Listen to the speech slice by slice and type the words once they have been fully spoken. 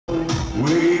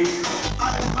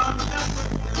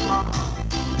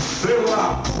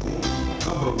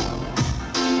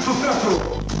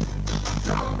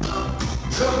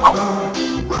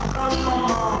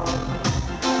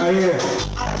Aí.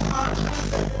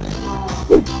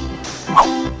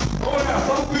 Olha,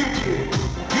 só o pique.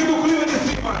 E no clima de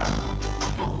cima.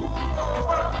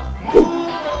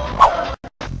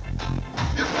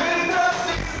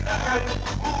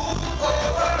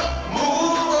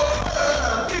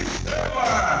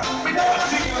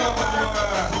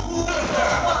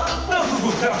 Dança o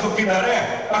sucesso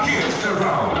Pinaré, aqui,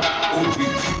 Serrão. O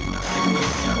vizinho da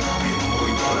sequência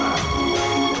memorial.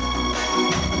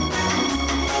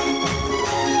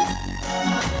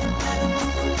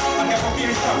 Daqui a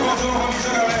pouquinho está pronto no Homens,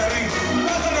 galera, hein?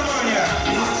 Dança na manhã.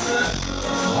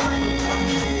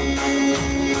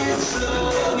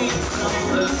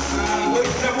 A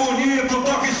noite é bonito,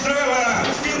 toca estrela,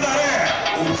 Pinaré.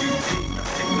 O vizinho da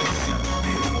sequência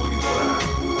memorial.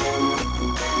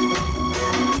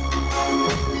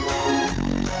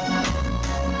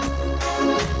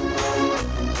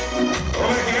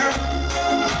 Como é que é?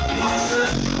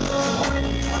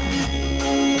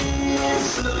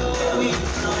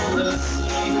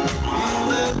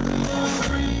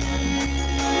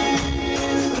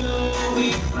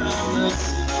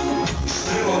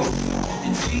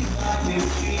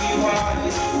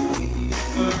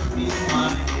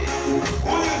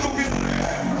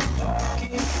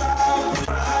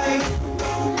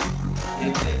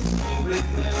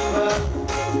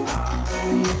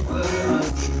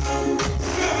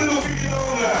 Sempre no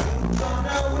Vignona,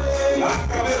 a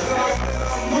cabeça da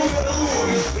número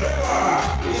estrela.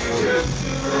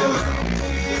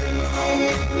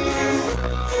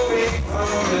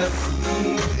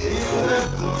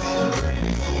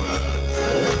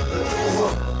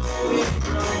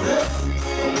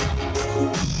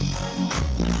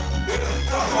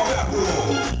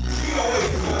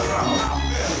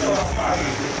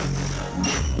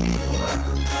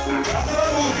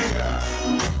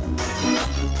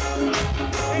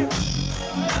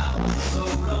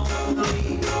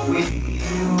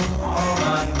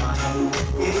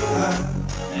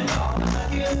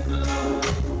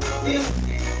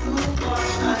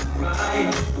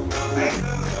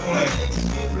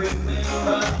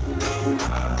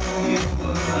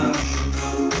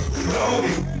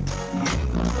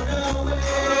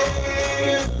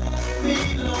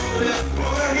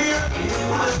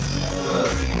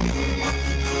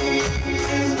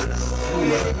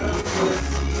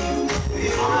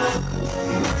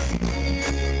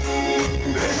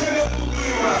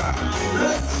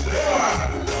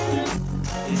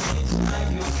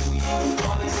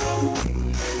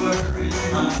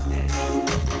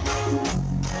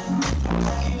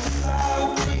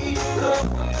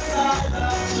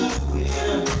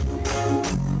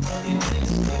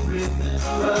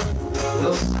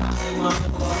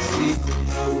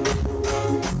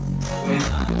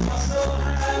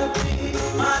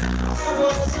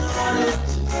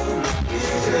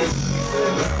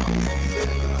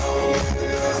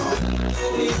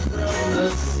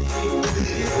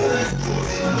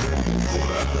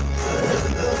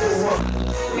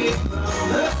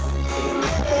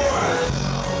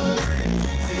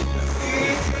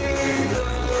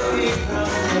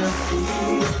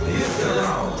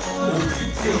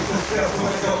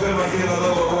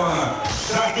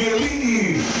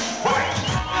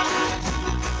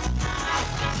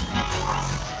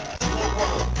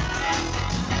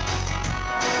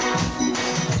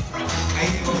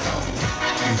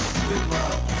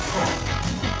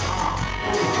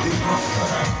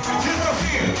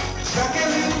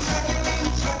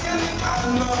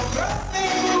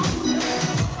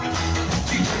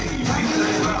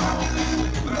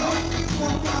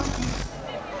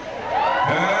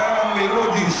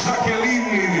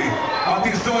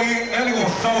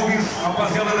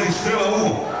 Rapaziada da Estrela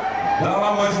 1, dá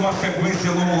lá mais uma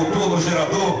sequência no motor, no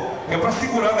gerador. É pra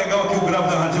segurar legal aqui o grave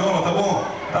da radiola, tá bom?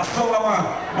 Dá só lá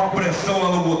uma pressão lá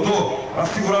no motor, pra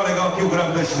segurar legal aqui o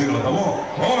grave da Estrela, tá bom?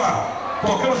 Vamos lá,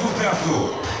 tocando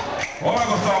sucesso. Vamos lá,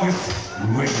 Gonçalves.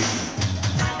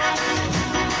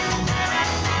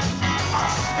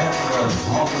 As pedras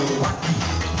rodam aqui.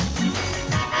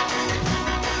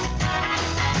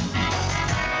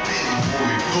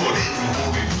 Monitora.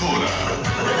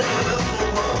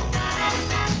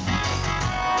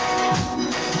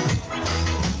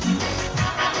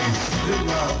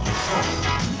 Estrela do som,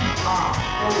 a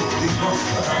cor de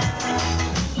nossa.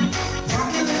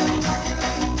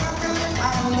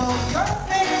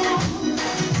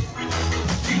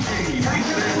 DJ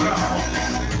Mr. Brown.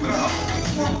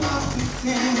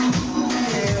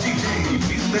 DJ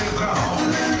Mr. Brown.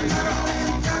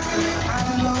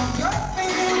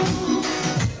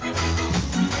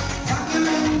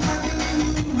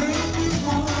 Make me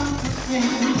want to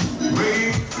sing.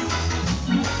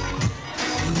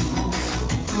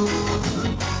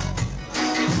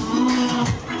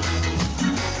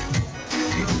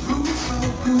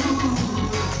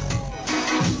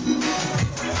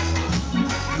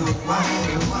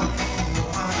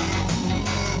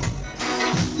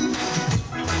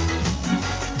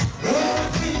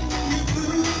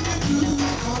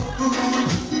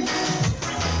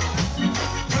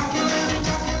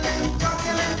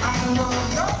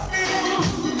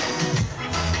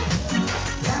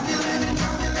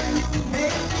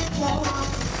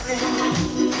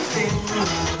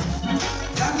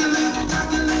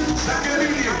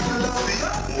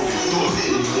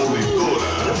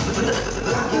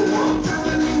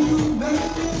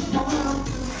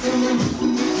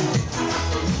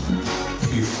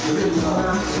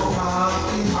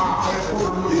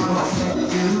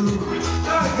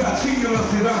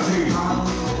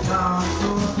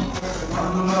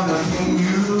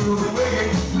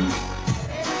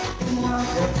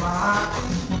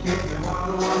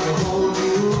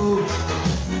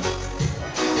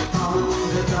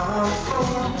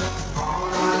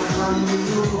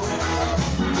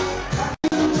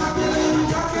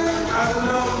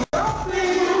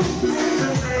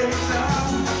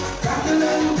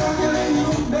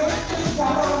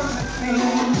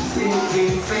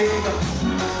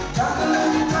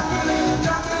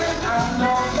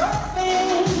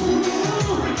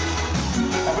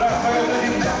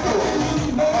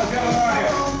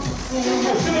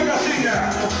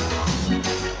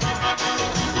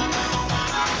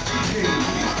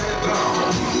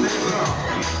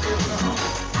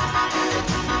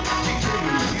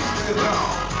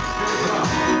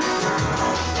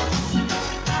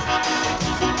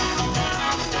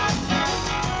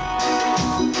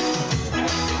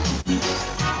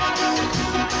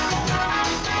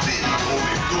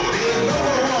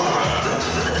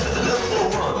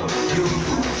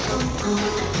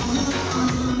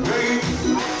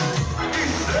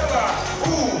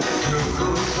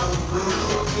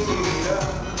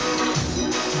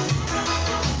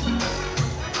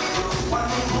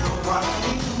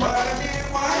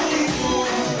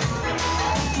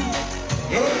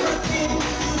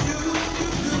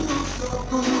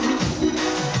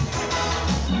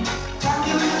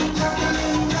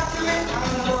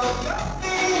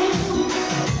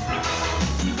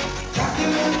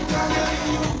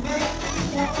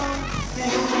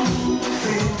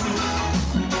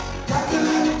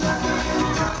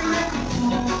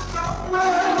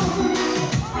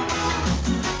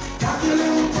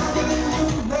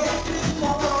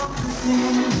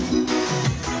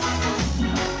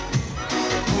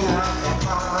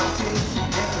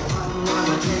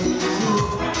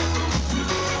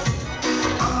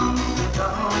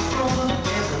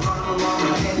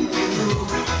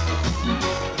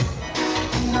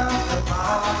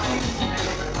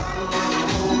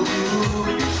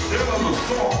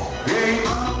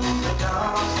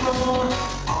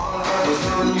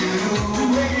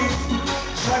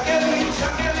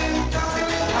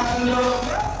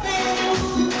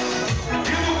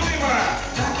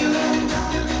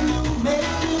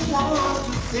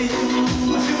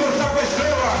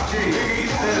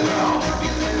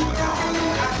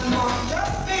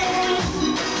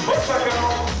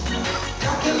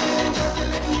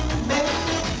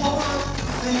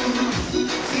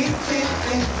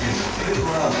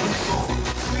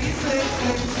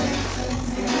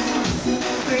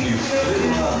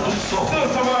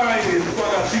 Dança mais com a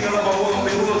gatinha na mão,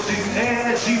 número 12,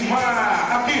 Edmar,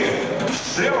 aqui,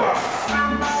 Estrela.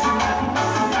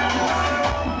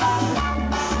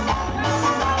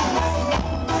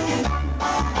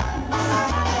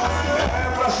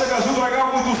 É pra chegar junto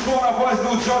legal, muito som na voz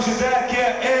do JOSÉ, que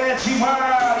é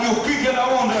Edmar, e o pique é da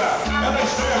onda, é da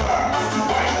Estrela.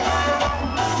 Vai.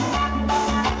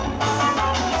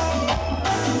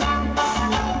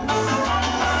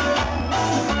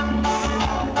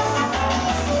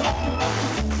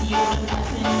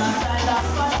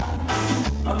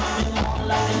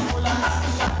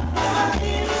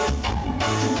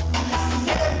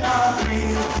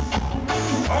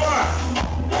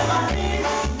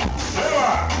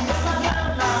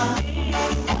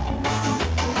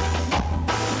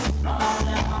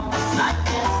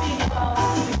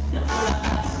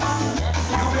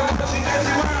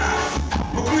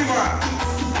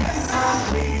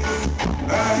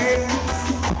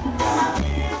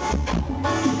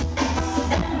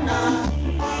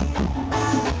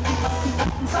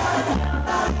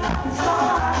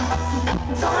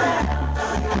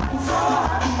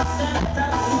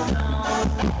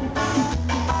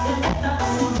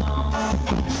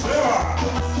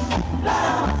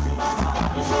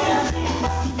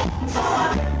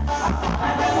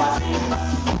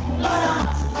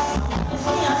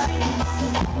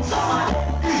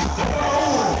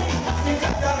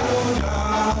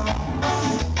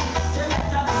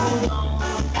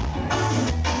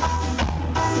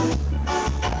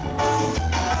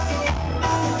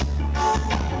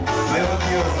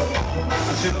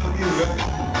 tirando o nível.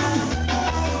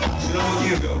 Tirando o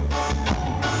nível.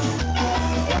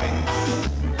 Vai.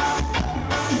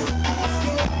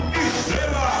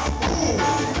 Estrela,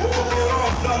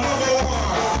 poderosa number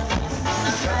one.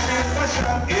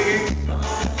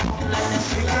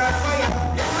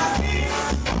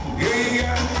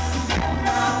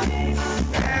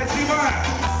 É demais.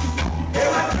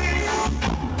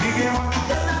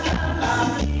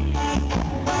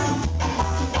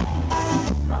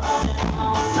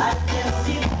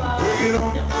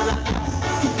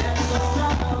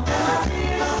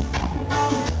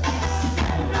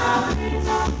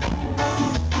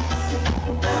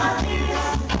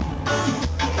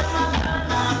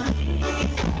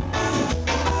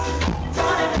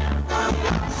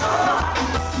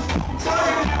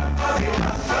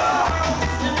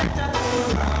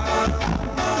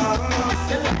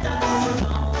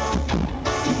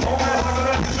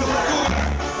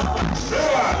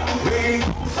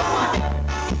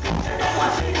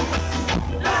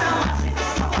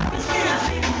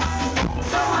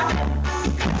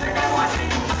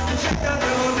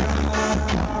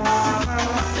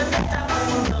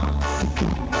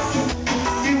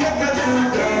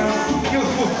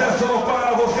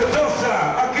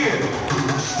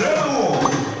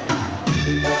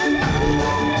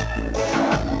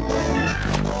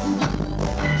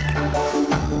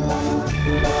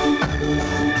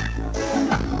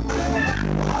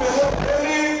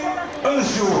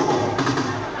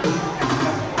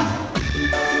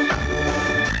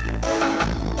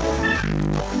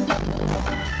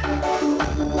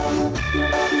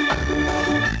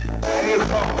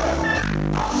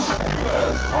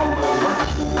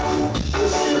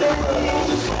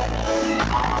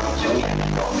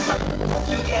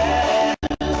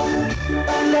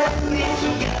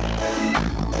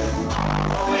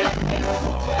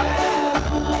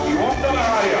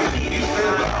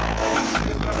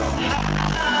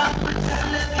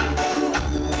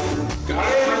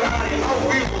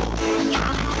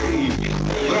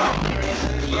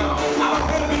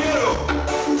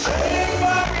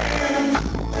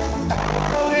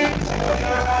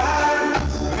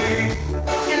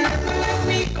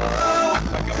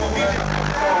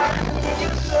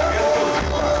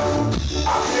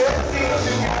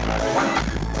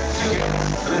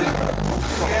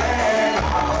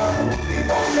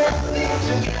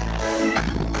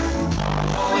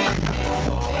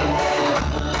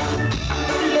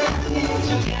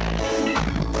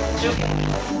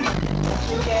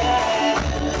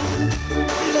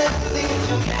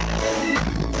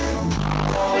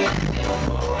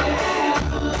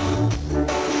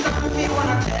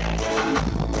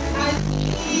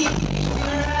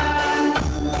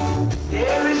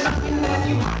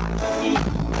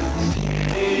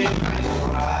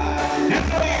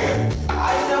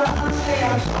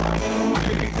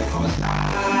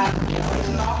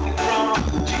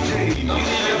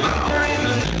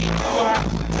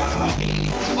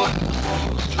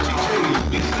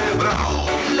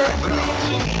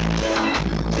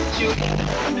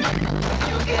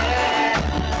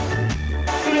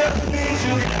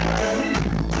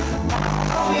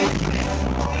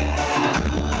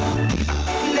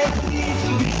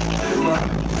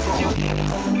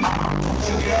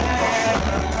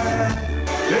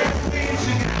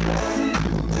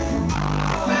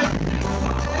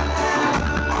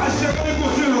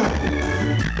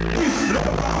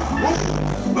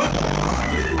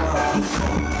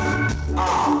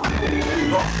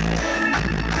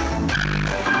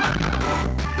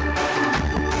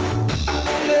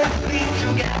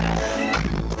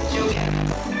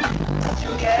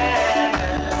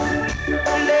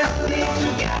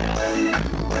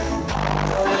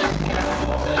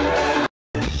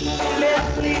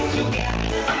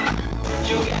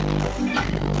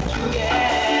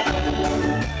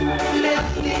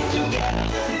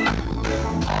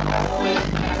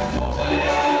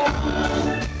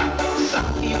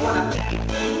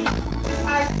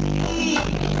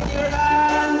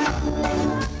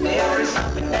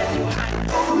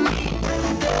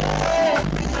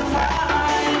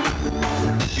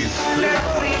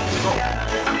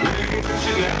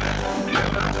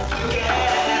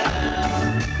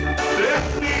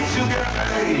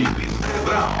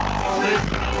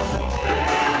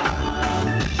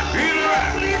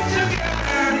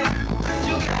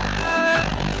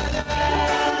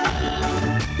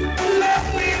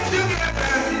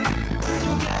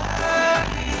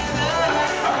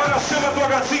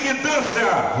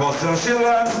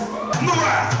 Rosângela no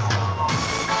ar!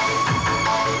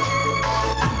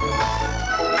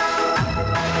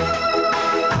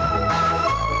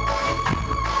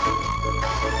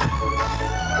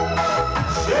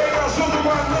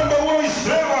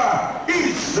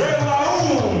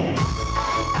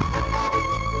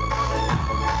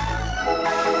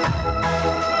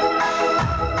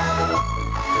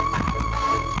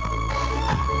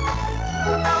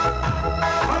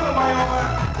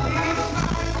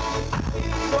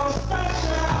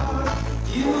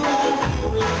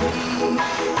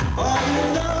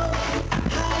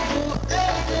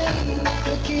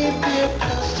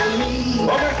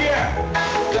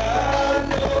 God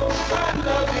knows I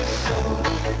love you so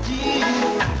deep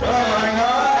from my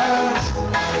heart.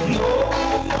 No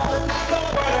one,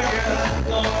 nobody else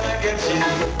gonna get you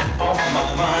off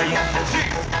my mind.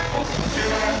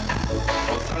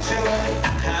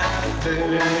 Happy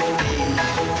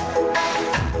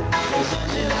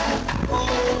birthday.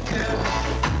 Oh girl,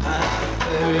 happy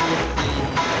birthday.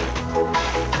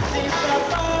 Since I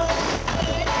lost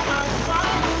my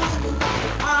son,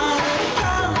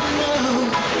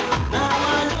 now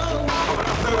I know.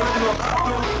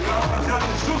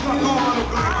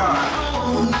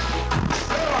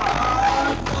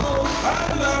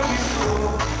 I love you so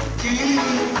deep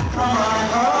from my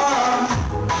heart.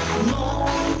 No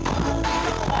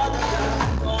other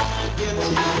guy gonna get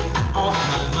you off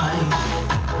my mind.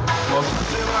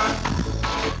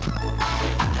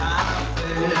 Happy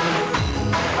birthday.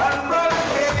 Happy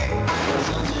birthday.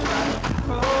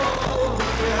 Oh,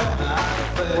 yeah,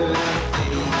 happy birthday.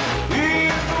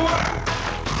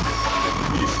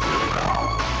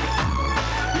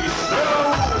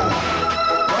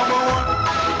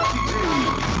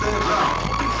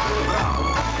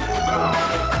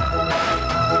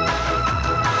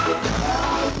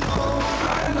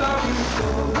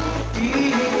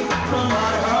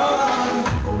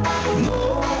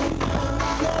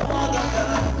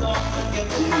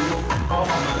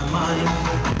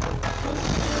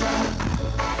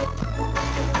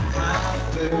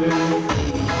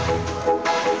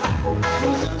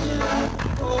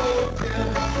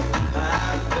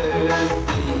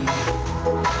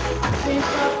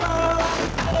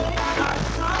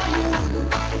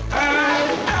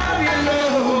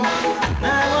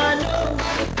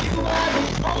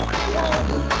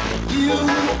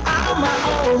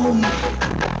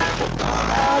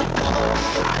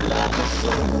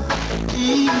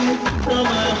 From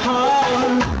my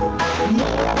heart,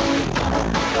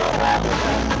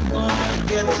 no gonna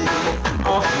get it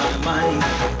off my mind.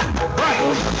 Right,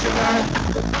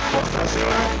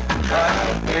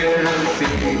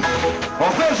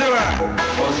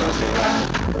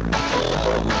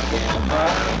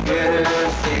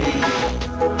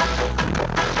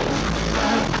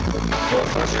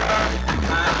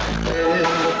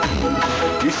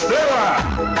 Estrela!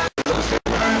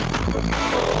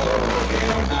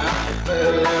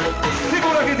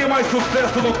 Segura que tem mais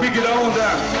sucesso no Pique da Onda,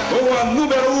 com a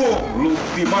número 1,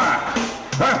 Lucimar.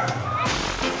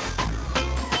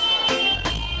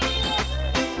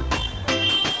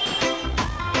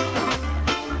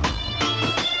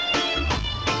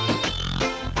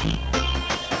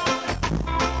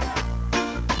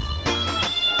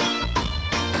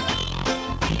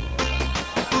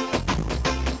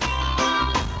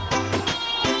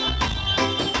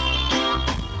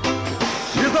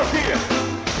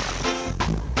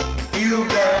 You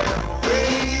got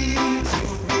way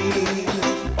to me.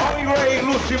 Only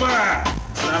Lucimar.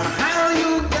 Somehow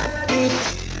you got it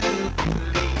to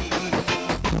believe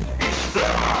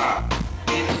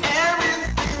in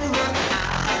everything that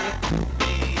I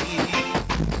need.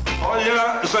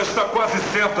 Olha, já está quase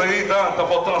cento aí, tá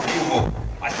faltando arquivo.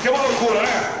 Vai ser uma loucura,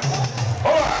 né?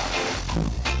 Vamos lá.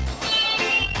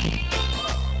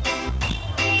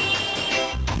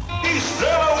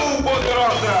 Estrela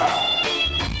poderosa.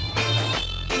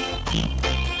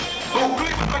 O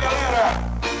clipe da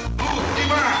galera,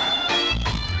 Lucimar.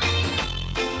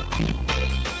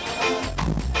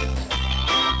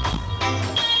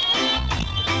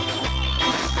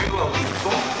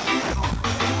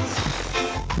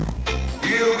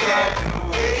 You got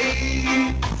to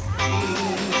wait.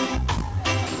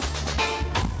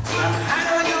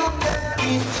 Somehow you got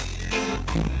me to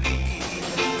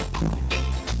believe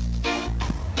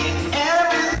in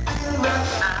everything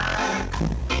that I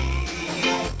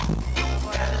need.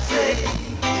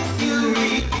 You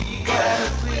really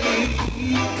got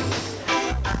me.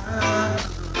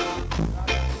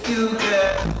 You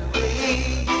got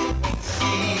me.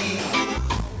 See,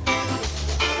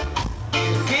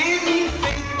 you gave me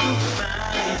faith to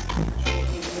find.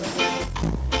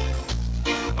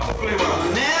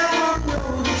 Never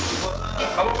know this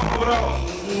was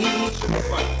me.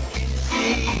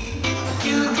 See,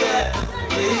 you got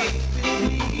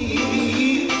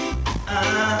me.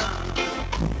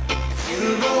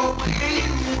 You know where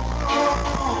you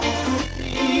want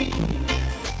me.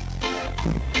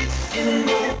 It's in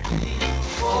the way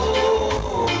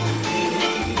for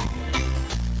me.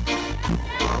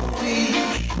 We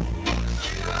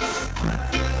just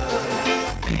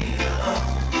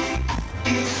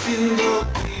it's in the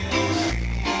way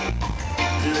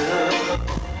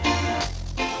love.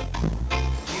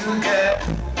 You got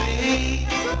me.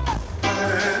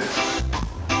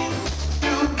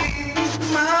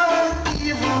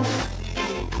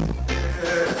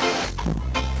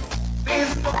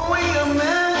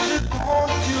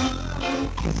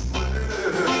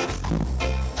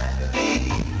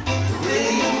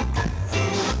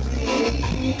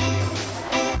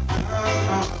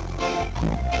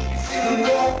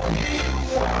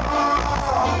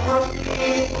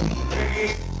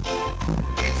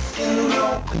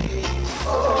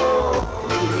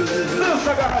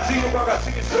 Dança agarradinho com a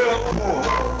gatinha estrela.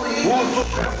 O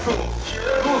sucesso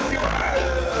do Silmar.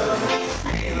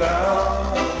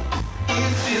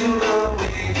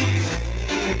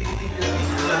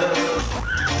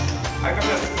 Aí,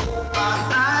 cabeça.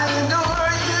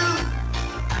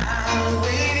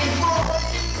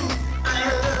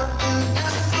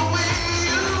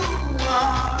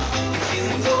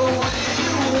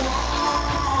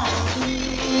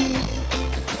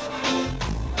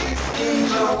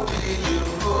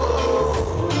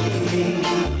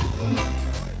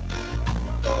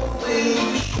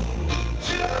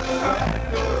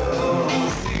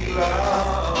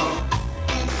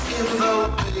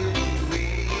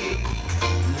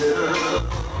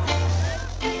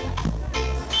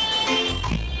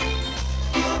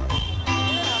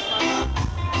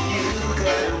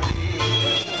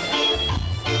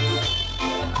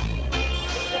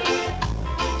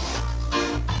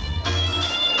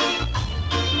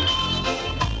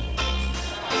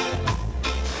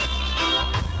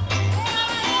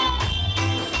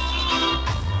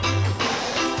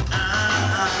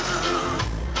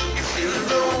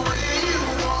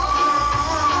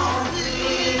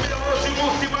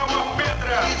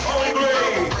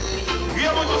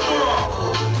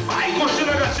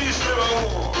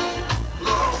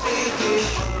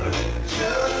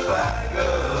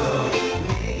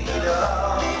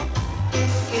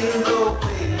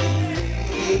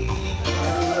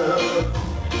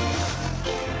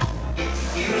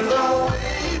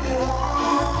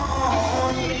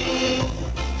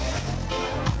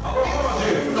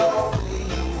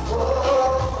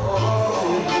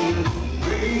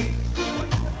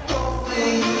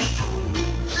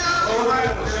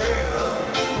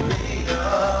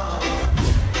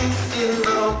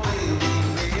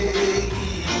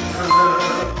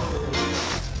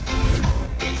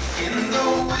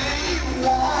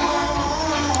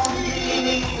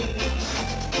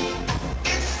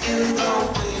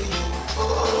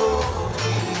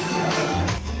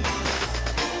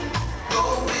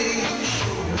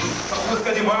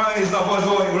 Demais na voz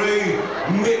do Gray,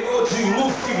 melhor de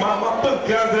Lucimar, uma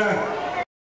pancada